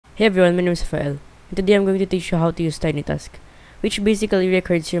Hey everyone, my name is Rafael, and today I'm going to teach you how to use TinyTask, which basically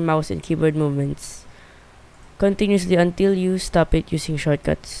records your mouse and keyboard movements continuously until you stop it using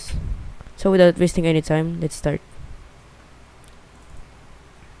shortcuts. So without wasting any time, let's start.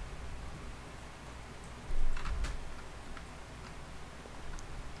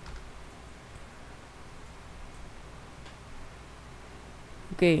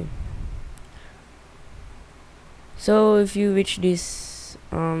 Okay, so if you reach this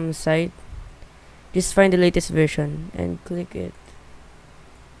site, just find the latest version and click it.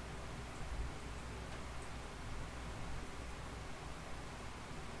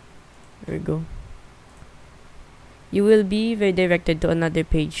 There we go. You will be redirected to another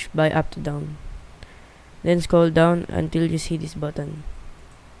page by up to down. Then scroll down until you see this button.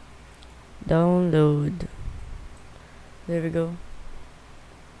 Download. There we go.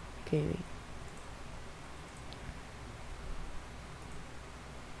 Okay.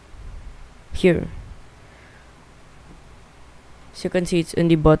 Here. So you can see it's in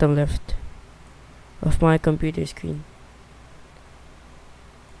the bottom left of my computer screen.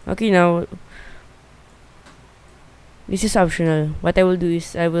 Okay, now this is optional. What I will do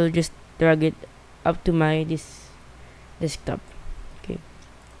is I will just drag it up to my desktop. Okay.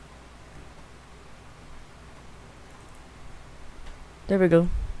 There we go.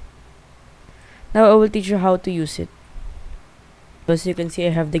 Now I will teach you how to use it. As you can see,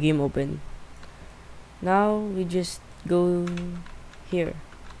 I have the game open. Now we just go here.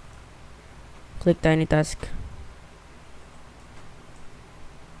 Click TinyTask.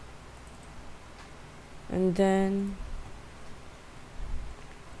 And then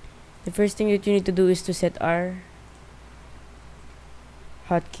the first thing that you need to do is to set our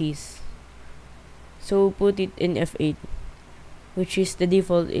hotkeys. So put it in F8, which is the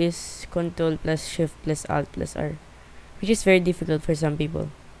default is Control plus Shift plus Alt plus R, which is very difficult for some people.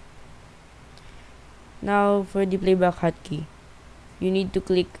 Now for the playback hotkey, you need to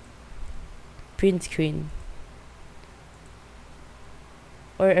click print screen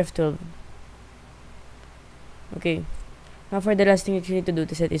or F12. Okay, now for the last thing that you need to do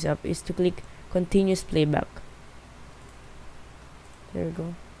to set this up is to click continuous playback. There we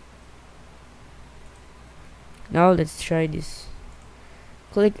go. Now let's try this.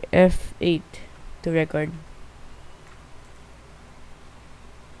 Click F8 to record.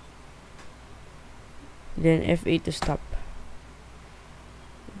 Then F8 to stop.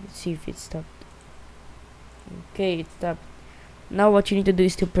 Let's see if it stopped. Okay, it stopped. Now what you need to do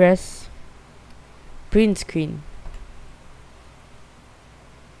is to press print screen.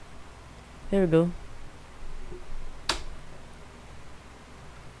 There we go.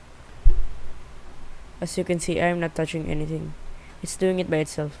 As you can see, I am not touching anything. It's doing it by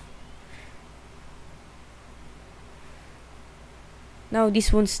itself. Now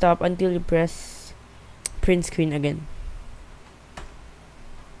this won't stop until you press print screen again.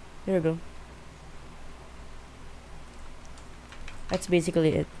 There we go. That's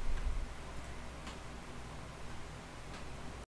basically it.